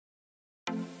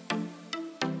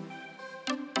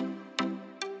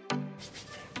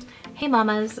Hey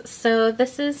mamas, so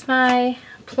this is my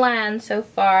plan so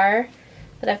far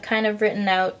that I've kind of written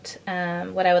out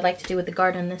what I would like to do with the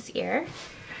garden this year.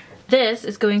 This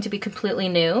is going to be completely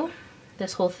new,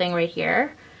 this whole thing right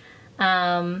here.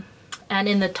 And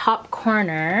in the top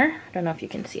corner, I don't know if you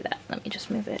can see that, let me just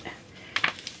move it.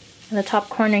 In the top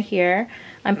corner here,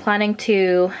 I'm planning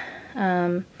to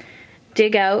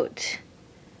dig out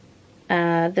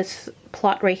this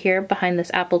plot right here behind this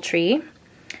apple tree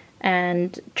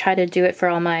and try to do it for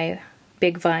all my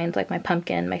big vines, like my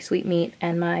pumpkin, my sweetmeat,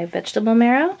 and my vegetable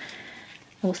marrow.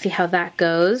 We'll see how that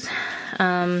goes.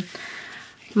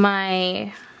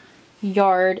 My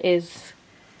yard is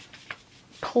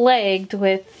plagued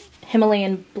with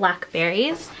Himalayan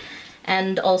blackberries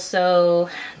and also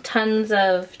tons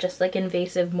of just like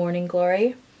invasive morning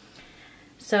glory.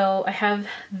 So I have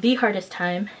the hardest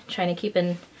time trying to keep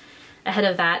ahead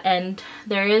of that, and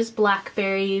there is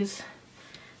blackberries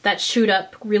that shoot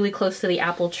up really close to the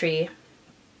apple tree.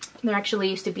 There actually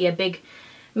used to be a big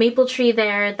maple tree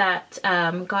there that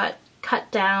got cut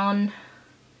down,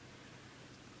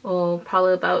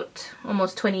 probably about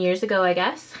almost 20 years ago, I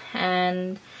guess,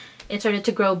 and it started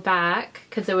to grow back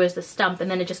because there was the stump,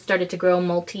 and then it just started to grow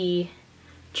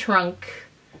multi-trunk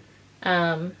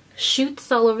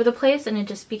shoots all over the place, and it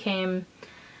just became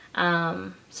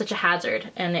such a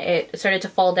hazard, and it started to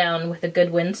fall down with a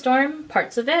good windstorm,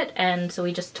 parts of it, and so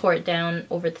we just tore it down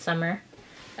over the summer.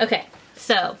 Okay,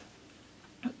 so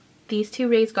these two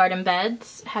raised garden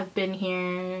beds have been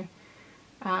here.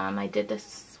 I did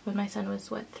this when my son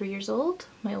was, what, 3 years old,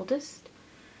 my oldest?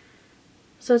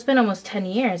 So it's been almost 10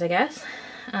 years, I guess.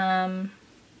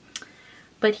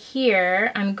 But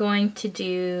here I'm going to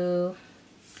do,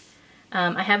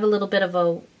 I have a little bit of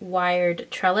a wired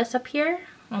trellis up here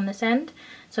on this end.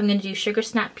 So I'm going to do sugar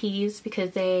snap peas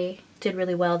because they did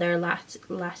really well there last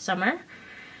summer.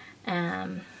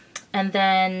 And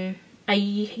then I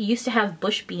used to have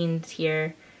bush beans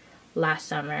here last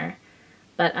summer,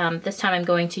 but this time I'm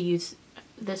going to use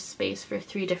this space for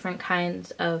 3 different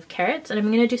kinds of carrots, and I'm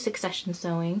going to do succession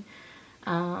sowing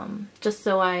just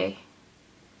so I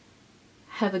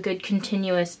have a good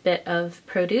continuous bit of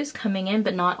produce coming in,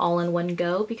 but not all in one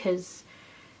go, because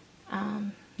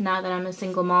now that I'm a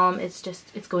single mom, it's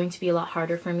going to be a lot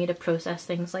harder for me to process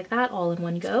things like that all in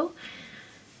one go.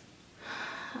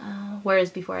 Whereas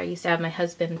before I used to have my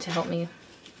husband to help me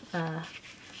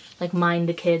like mind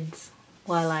the kids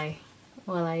while I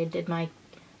did my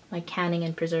canning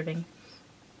and preserving.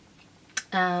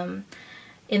 In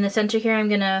the center here I'm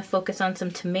gonna focus on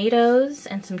some tomatoes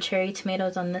and some cherry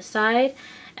tomatoes on this side.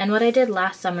 And what I did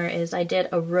last summer is I did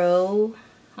a row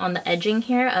on the edging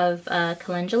here of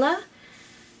calendula.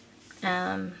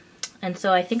 And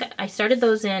so I think I started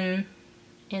those in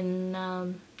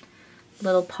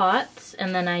little pots,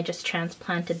 and then I just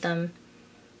transplanted them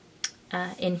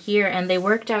in here, and they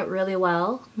worked out really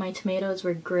well. My tomatoes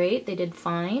were great, they did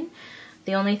fine.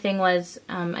 The only thing was,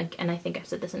 and I think I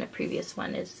said this in a previous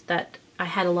one, is that I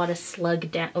had a lot of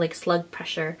slug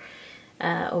pressure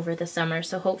over the summer,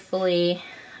 so hopefully,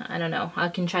 I don't know, I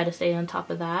can try to stay on top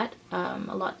of that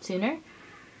a lot sooner.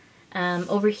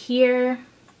 Over here,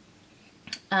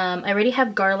 I already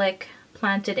have garlic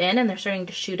planted in, and they're starting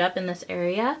to shoot up in this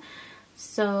area.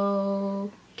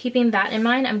 So keeping that in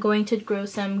mind, I'm going to grow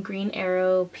some green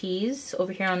arrow peas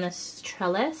over here on this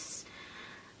trellis.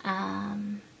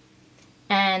 And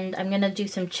I'm going to do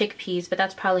some chickpeas, but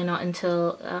that's probably not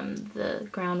until the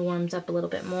ground warms up a little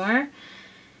bit more.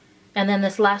 And then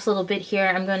this last little bit here,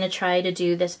 I'm going to try to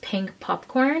do this pink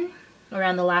popcorn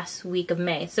around the last week of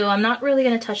May. So I'm not really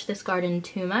going to touch this garden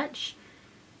too much.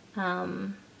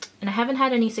 And I haven't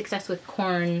had any success with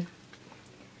corn,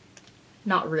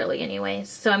 not really anyways.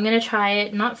 So I'm going to try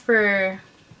it, not for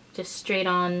just straight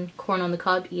on corn on the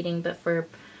cob eating, but for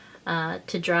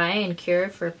to dry and cure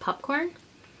for popcorn.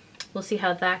 We'll see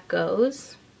how that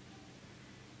goes.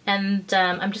 And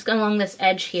I'm just going along this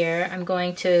edge here, I'm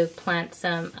going to plant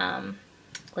some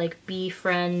like bee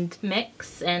friend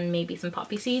mix and maybe some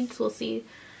poppy seeds, we'll see.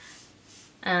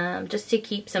 Just to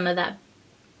keep some of that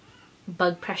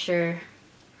bug pressure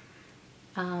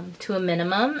to a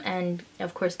minimum, and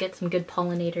of course get some good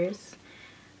pollinators.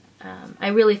 I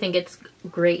really think it's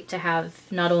great to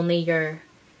have not only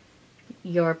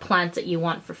your plants that you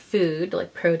want for food,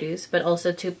 like produce, but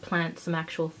also to plant some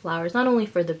actual flowers, not only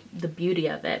for the beauty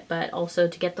of it, but also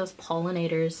to get those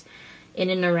pollinators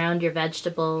in and around your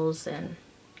vegetables and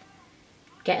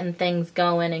getting things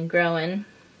going and growing.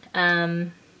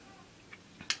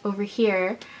 Over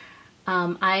here,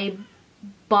 I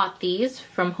bought these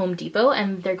from Home Depot,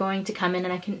 and they're going to come in,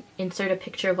 and I can insert a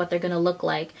picture of what they're going to look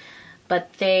like.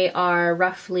 but they are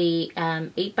roughly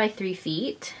 8 by 3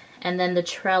 feet. And then the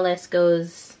trellis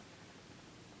goes,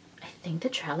 I think the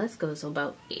trellis goes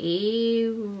about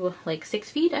 6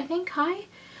 feet, I think, high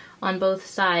on both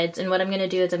sides. And what I'm gonna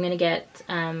do is I'm gonna get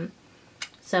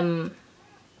some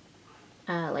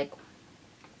like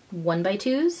 1 by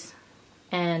 2s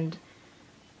and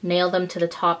nail them to the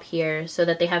top here so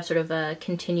that they have sort of a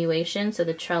continuation, so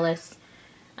the trellis,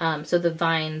 so the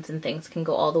vines and things can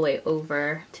go all the way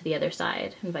over to the other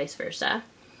side and vice versa,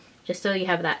 just so you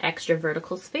have that extra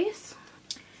vertical space.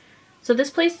 So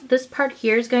this part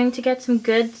here is going to get some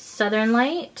good southern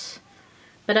light,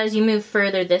 but as you move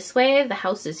further this way, the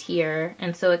house is here,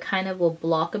 and so it kind of will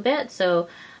block a bit. So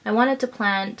I wanted to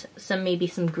plant maybe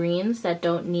some greens that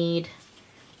don't need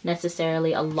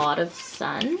necessarily a lot of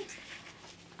sun,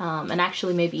 and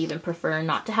actually maybe even prefer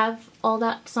not to have all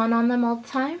that sun on them all the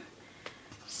time.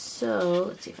 So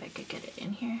let's see if I could get it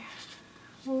in here.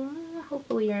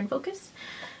 Hopefully you're in focus.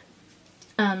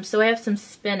 So I have some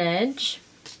spinach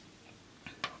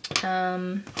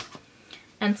and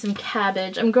some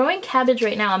cabbage. I'm growing cabbage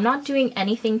right now. I'm not doing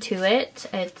anything to it.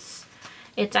 It's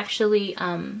actually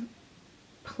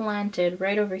planted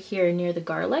right over here near the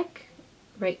garlic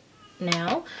right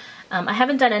now. I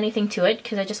haven't done anything to it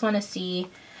because I just want to see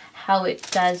how it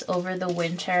does over the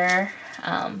winter,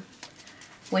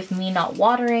 with me not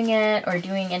watering it or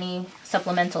doing any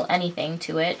supplemental anything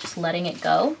to it, just letting it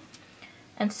go.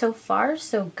 And so far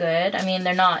so good. I mean,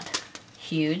 they're not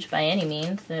huge by any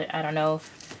means. I don't know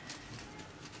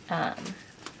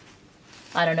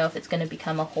if it's going to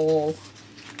become a whole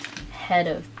head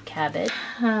of cabbage.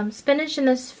 Spinach in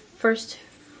this first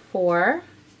 4.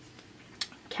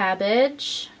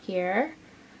 Cabbage here.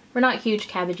 We're not huge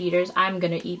cabbage eaters. I'm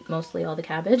going to eat mostly all the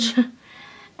cabbage.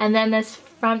 And then this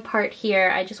front part here,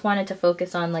 I just wanted to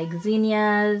focus on like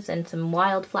zinnias and some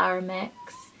wildflower mix.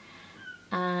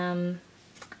 And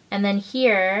then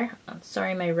here, oh,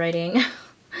 sorry my writing,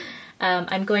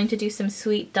 I'm going to do some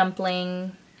sweet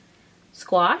dumpling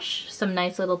squash, some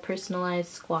nice little personalized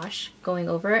squash going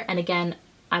over. And again,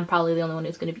 I'm probably the only one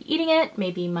who's going to be eating it.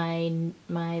 Maybe my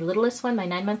littlest one, my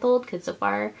 9-month-old, because so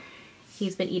far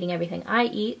he's been eating everything I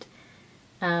eat.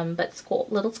 But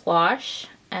little squash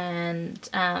and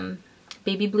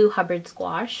baby blue Hubbard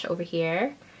squash over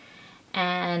here,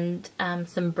 and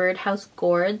some birdhouse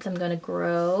gourds I'm going to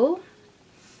grow.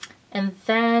 And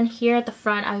then here at the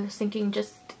front, I was thinking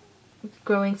just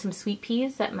growing some sweet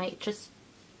peas that might just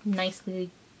nicely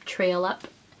trail up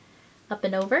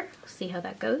and over. See how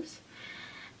that goes.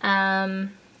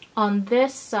 On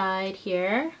this side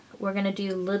here, we're going to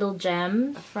do Little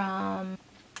Gem from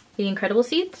the Incredible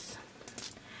Seeds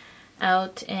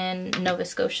out in Nova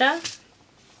Scotia.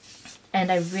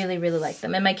 And I really, really like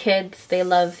them. And my kids, they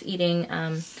love eating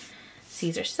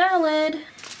Caesar salad.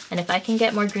 And if I can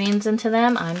get more greens into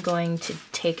them, I'm going to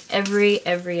take every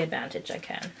advantage I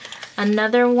can.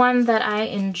 Another one that I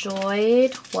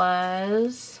enjoyed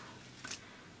was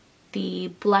the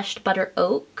Blushed Butter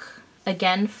Oak,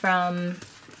 again from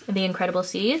the Incredible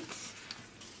Seeds.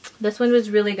 This one was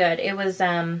really good. It was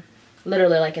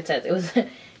literally like it says, it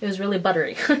was really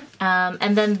buttery.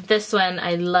 And then this one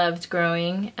I loved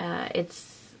growing.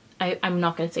 I'm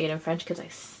not going to say it in French because I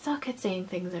suck at saying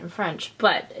things in French,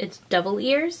 but it's devil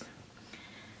ears.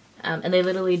 And they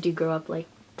literally do grow up like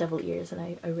devil ears, and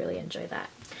I really enjoy that.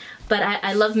 But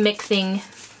I love mixing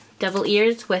devil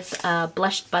ears with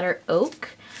blushed butter oak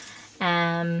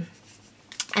and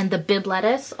the bib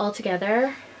lettuce all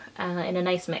together in a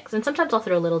nice mix. And sometimes I'll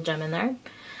throw a little gem in there,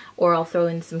 or I'll throw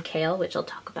in some kale, which I'll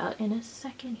talk about in a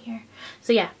second here.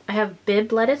 So yeah, I have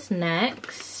bib lettuce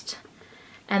next.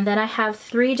 And then I have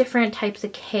 3 different types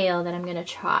of kale that I'm going to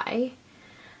try.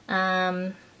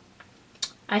 I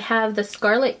have the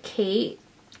scarlet kale,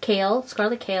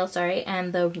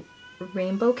 and the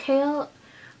rainbow kale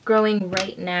growing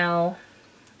right now.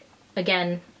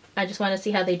 Again, I just want to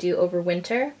see how they do over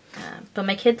winter. But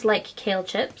my kids like kale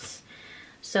chips.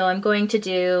 So I'm going to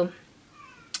do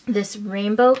this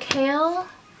rainbow kale.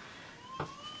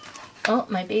 Oh,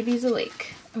 my baby's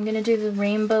awake. I'm going to do the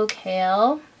rainbow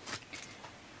kale.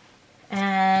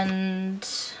 And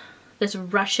this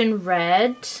Russian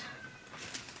red.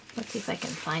 Let's see if I can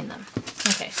find them.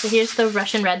 Okay, so here's the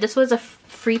Russian red. This was a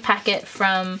free packet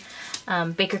from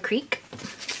Baker Creek.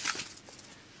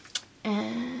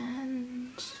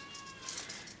 And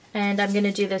I'm going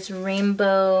to do this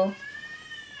rainbow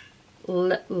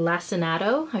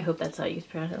lacinato. I hope that's how you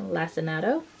pronounce it.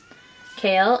 Lacinato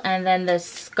kale. And then the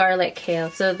scarlet kale.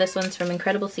 So this one's from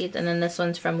Incredible Seeds, and then this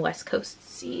one's from West Coast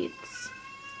Seeds.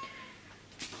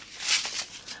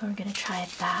 So we're going to try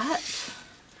that.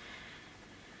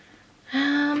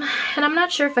 And And I'm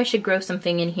not sure if I should grow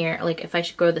something in here, like if I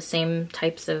should grow the same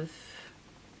types of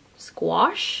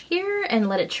squash here and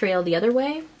let it trail the other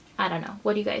way. I don't know.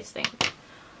 What do you guys think?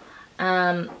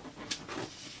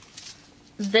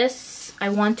 This I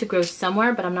want to grow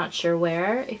somewhere, but I'm not sure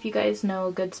where. If you guys know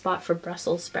a good spot for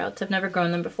Brussels sprouts, I've never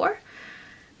grown them before,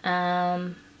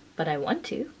 but I want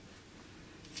to.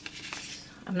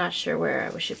 I'm not sure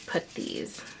where I should put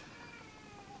these,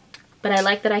 but I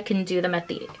like that I can do them at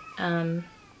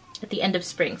the end of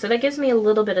spring, so that gives me a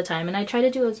little bit of time. And I try to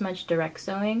do as much direct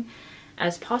sowing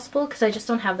as possible because I just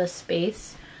don't have the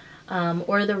space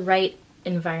or the right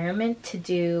environment to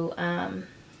do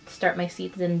start my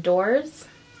seeds indoors.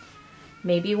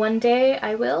 Maybe one day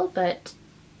I will, but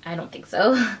I don't think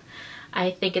so.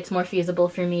 I think it's more feasible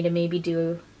for me to maybe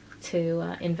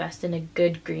invest in a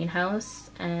good greenhouse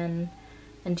and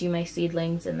do my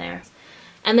seedlings in there.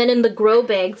 And then in the grow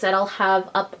bags that I'll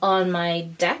have up on my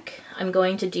deck, I'm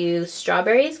going to do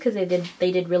strawberries because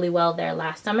they did really well there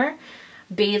last summer.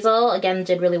 Basil, again,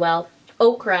 did really well.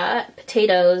 Okra,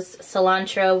 potatoes,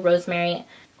 cilantro, rosemary.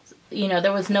 You know,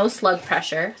 there was no slug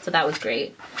pressure, so that was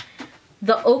great.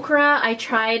 The okra I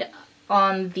tried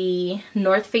on the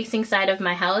north-facing side of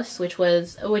my house, which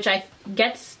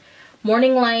gets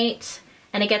morning light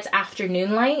and it gets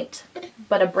afternoon light,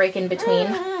 but a break in between.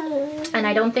 And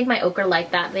I don't think my okra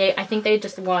like that. I think they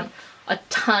just want a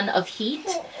ton of heat,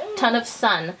 ton of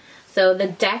sun. So the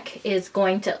deck is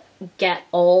going to get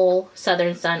all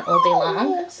southern sun all day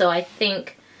long. So I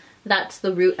think that's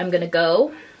the route I'm gonna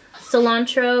go.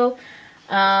 Cilantro,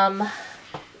 I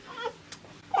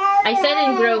said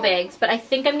in grow bags, but I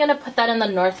think I'm gonna put that in the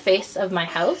north face of my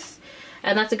house.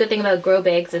 And that's a good thing about grow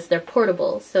bags is they're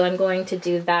portable. So I'm going to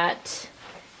do that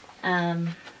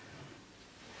on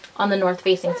the north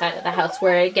facing side of the house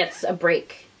where it gets a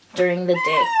break during the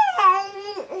day.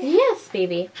 Yes,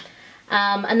 baby.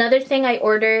 Another thing I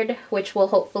ordered, which will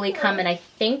hopefully come in, I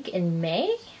think, in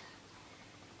May,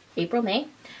 April, May,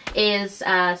 is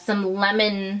some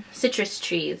lemon citrus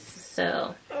trees.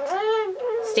 So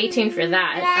stay tuned for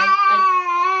that.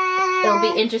 It'll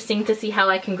be interesting to see how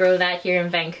I can grow that here in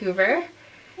Vancouver.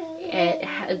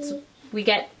 We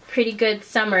get pretty good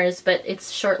summers, but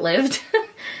it's short-lived.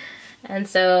 And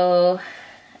so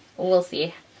we'll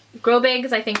see. Grow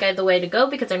bags, I think, are the way to go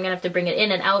because I'm going to have to bring it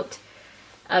in and out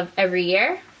of every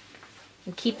year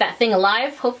and keep that thing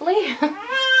alive, hopefully.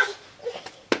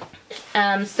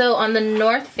 So on the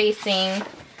north-facing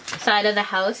side of the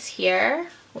house here,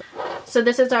 so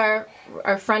this is our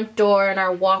front door and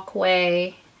our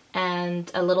walkway and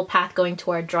a little path going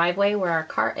to our driveway where our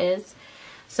car is.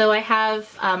 So I have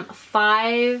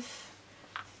 5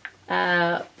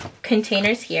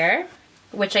 containers here,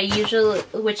 oops,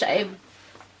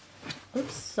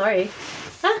 sorry.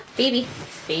 Ah,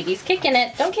 baby's kicking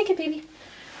it. Don't kick it, baby.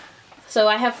 So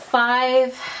I have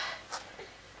 5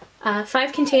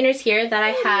 containers here that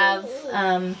I have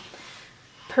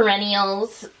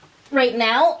perennials right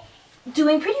now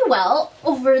doing pretty well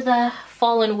over the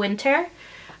fall and winter.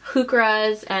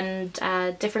 Heucheras and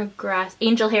different grass,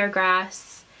 angel hair grass,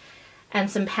 and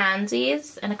some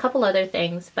pansies and a couple other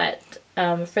things, but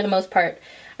for the most part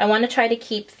I want to try to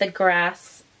keep the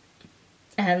grass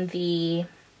and the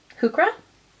heuchera,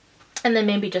 and then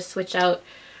maybe just switch out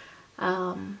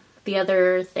the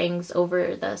other things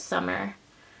over the summer.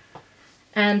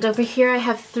 And over here I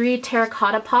have 3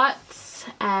 terracotta pots,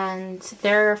 and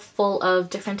they're full of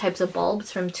different types of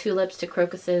bulbs, from tulips to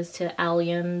crocuses to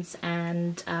alliums,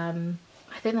 and I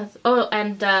think that's,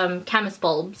 camas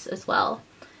bulbs as well.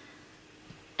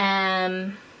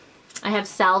 I have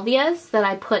salvias that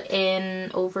I put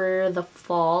in over the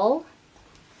fall,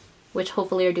 which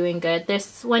hopefully are doing good.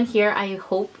 This one here I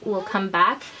hope will come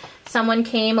back. Someone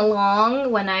came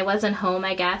along when I wasn't home,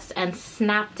 I guess, and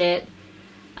snapped it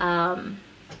at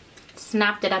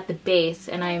the base,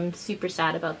 and I'm super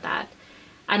sad about that.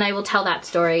 And I will tell that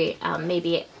story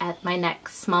maybe at my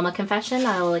next Mama Confession.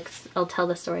 I'll tell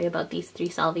the story about these 3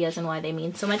 salvias and why they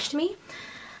mean so much to me.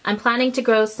 I'm planning to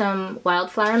grow some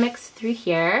wildflower mix through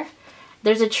here.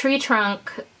 There's a tree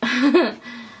trunk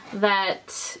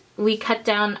that we cut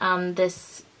down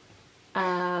this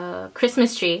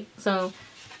Christmas tree. So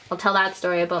I'll tell that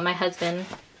story about my husband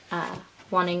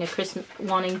wanting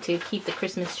to keep the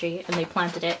Christmas tree, and they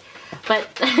planted it. But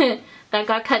that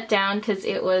got cut down because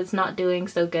it was not doing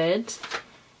so good.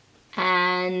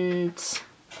 And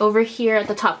over here at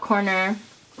the top corner,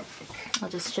 I'll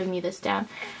just shove you this down.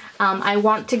 I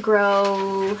want to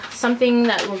grow something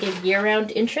that will give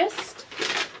year-round interest.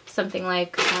 Something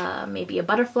like maybe a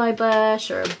butterfly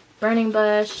bush or a burning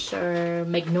bush or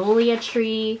magnolia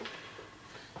tree.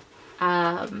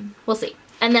 We'll see.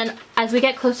 And then as we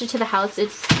get closer to the house,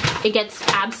 it gets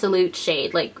absolute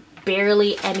shade, like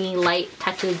barely any light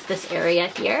touches this area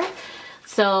here.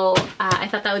 So I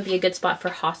thought that would be a good spot for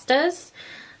hostas.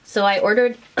 So I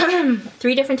ordered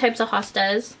 3 different types of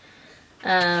hostas.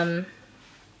 And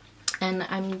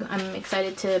I'm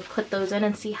excited to put those in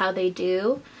and see how they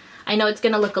do. I know it's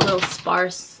gonna look a little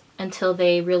sparse until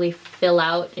they really fill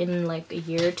out in like a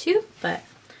year or 2, but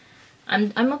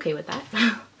I'm okay with that.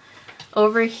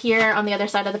 Over here on the other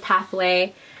side of the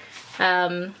pathway,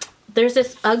 there's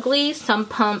this ugly sump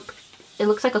pump. It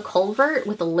looks like a culvert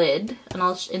with a lid, and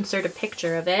I'll insert a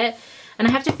picture of it. And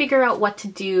I have to figure out what to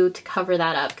do to cover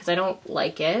that up because I don't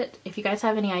like it. If you guys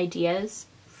have any ideas,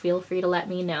 feel free to let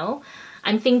me know.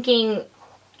 I'm thinking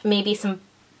maybe some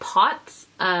pots,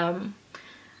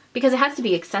 because it has to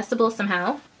be accessible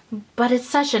somehow. But it's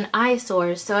such an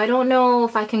eyesore, so I don't know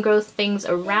if I can grow things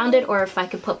around it or if I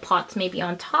could put pots maybe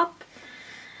on top.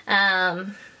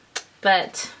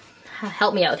 But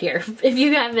help me out here. If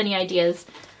you have any ideas,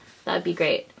 that'd be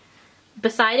great.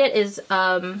 Beside it is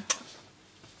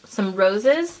some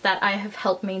roses that I have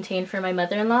helped maintain for my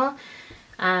mother-in-law.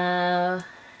 I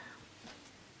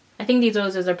think these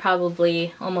roses are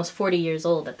probably almost 40 years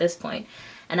old at this point,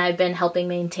 and I've been helping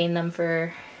maintain them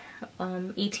for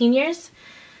 18 years.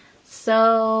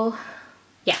 So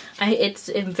yeah, it's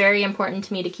very important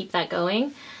to me to keep that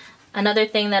going. Another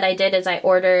thing that I did is I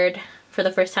ordered for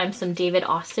the first time some David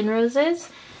Austin roses.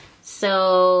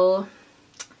 So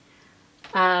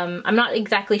I'm not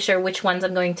exactly sure which ones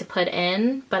I'm going to put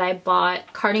in, but I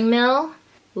bought Carding Mill,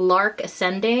 Lark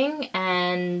Ascending,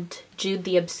 and Jude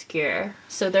the Obscure.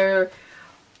 So they're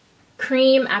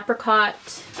cream,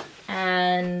 apricot,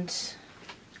 and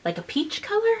like a peach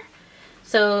color.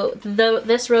 So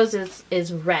this rose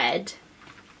is red.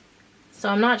 So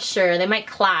I'm not sure. They might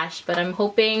clash, but I'm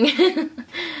hoping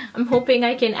I'm hoping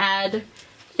I can add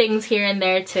things here and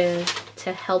there to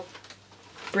help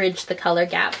bridge the color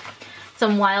gap.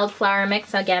 Some wildflower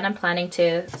mix, again, I'm planning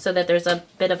to, so that there's a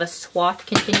bit of a swath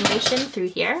continuation through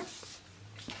here.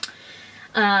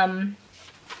 I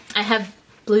have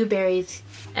blueberries,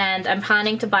 and I'm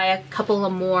planning to buy a couple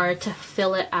of more to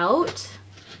fill it out.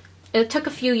 It took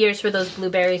a few years for those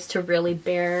blueberries to really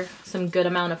bear some good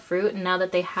amount of fruit, and now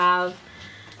that they have,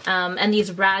 and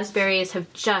these raspberries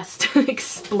have just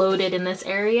exploded in this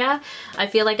area, I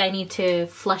feel like I need to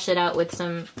flush it out with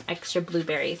some extra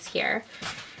blueberries here.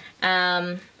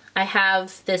 I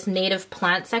have this native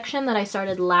plant section that I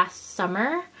started last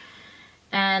summer,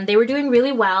 and they were doing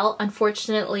really well.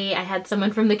 Unfortunately, I had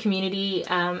someone from the community,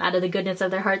 out of the goodness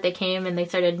of their heart, they came and they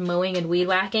started mowing and weed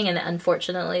whacking, and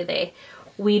unfortunately they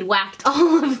weed whacked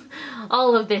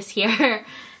all of this here.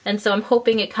 And so I'm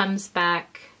hoping it comes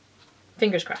back,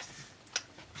 fingers crossed.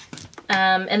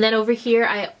 And then over here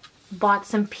I bought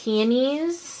some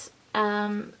peonies,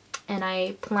 and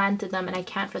I planted them, and I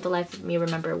can't for the life of me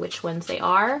remember which ones they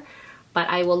are, but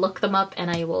I will look them up and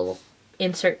I will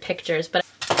insert pictures. But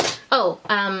oh,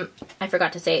 I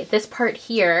forgot to say, this part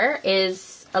here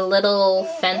is a little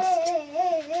fenced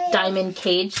diamond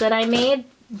cage that I made,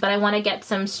 but I want to get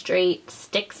some straight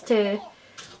sticks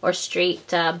or straight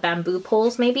bamboo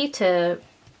poles maybe to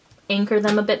anchor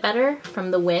them a bit better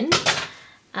from the wind.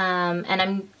 And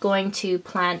I'm going to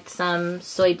plant some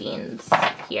soybeans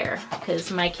here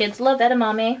because my kids love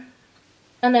edamame.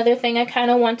 Another thing I kind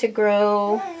of want to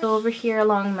grow over here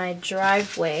along my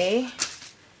driveway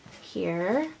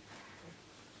here,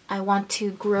 I want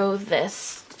to grow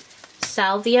this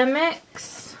salvia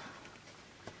mix,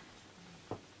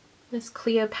 this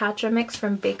Cleopatra mix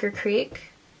from Baker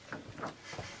Creek.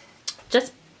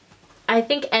 Just, I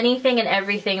think anything and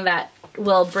everything that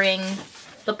will bring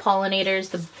the pollinators,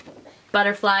 the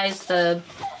butterflies, the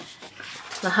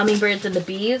hummingbirds and the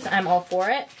bees, I'm all for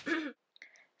it.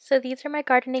 So these are my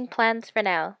gardening plans for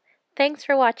now. Thanks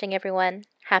for watching, everyone.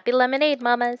 Happy lemonade,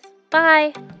 mamas.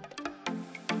 Bye!